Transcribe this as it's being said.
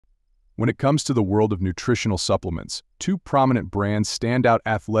When it comes to the world of nutritional supplements, two prominent brands stand out: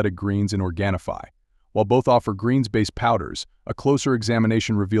 Athletic Greens and Organifi. While both offer greens-based powders, a closer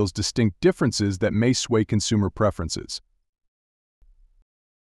examination reveals distinct differences that may sway consumer preferences.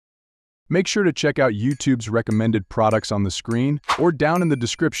 Make sure to check out YouTube's recommended products on the screen or down in the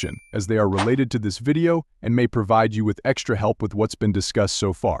description, as they are related to this video and may provide you with extra help with what's been discussed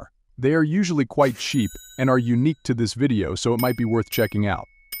so far. They are usually quite cheap and are unique to this video, so it might be worth checking out.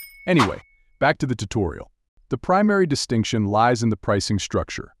 Anyway, back to the tutorial. The primary distinction lies in the pricing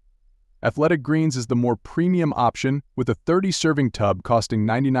structure. Athletic Greens is the more premium option, with a 30-serving tub costing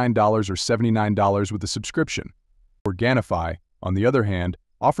 $99 or $79 with a subscription. Organifi, on the other hand,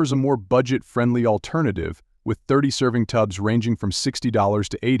 offers a more budget-friendly alternative, with 30-serving tubs ranging from $60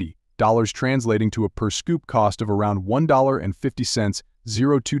 to $80, translating to a per-scoop cost of around $1.50,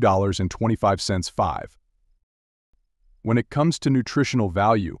 $2.25. 5. When it comes to nutritional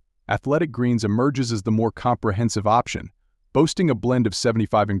value, Athletic Greens emerges as the more comprehensive option, boasting a blend of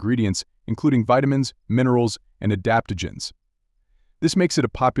 75 ingredients, including vitamins, minerals, and adaptogens. This makes it a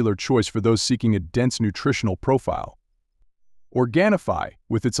popular choice for those seeking a dense nutritional profile. Organifi,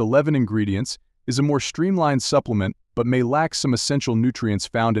 with its 11 ingredients, is a more streamlined supplement but may lack some essential nutrients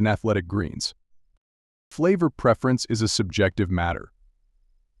found in Athletic Greens. Flavor preference is a subjective matter.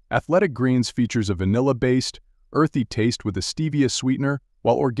 Athletic Greens features a vanilla-based, earthy taste with a stevia sweetener,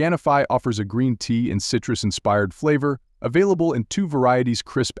 while Organifi offers a green tea and citrus-inspired flavor, available in two varieties: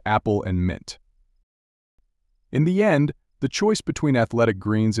 crisp apple and mint. In the end, the choice between Athletic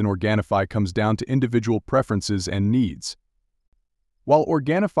Greens and Organifi comes down to individual preferences and needs. While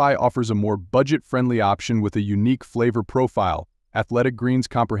Organifi offers a more budget-friendly option with a unique flavor profile, Athletic Greens'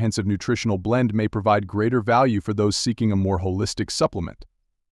 comprehensive nutritional blend may provide greater value for those seeking a more holistic supplement.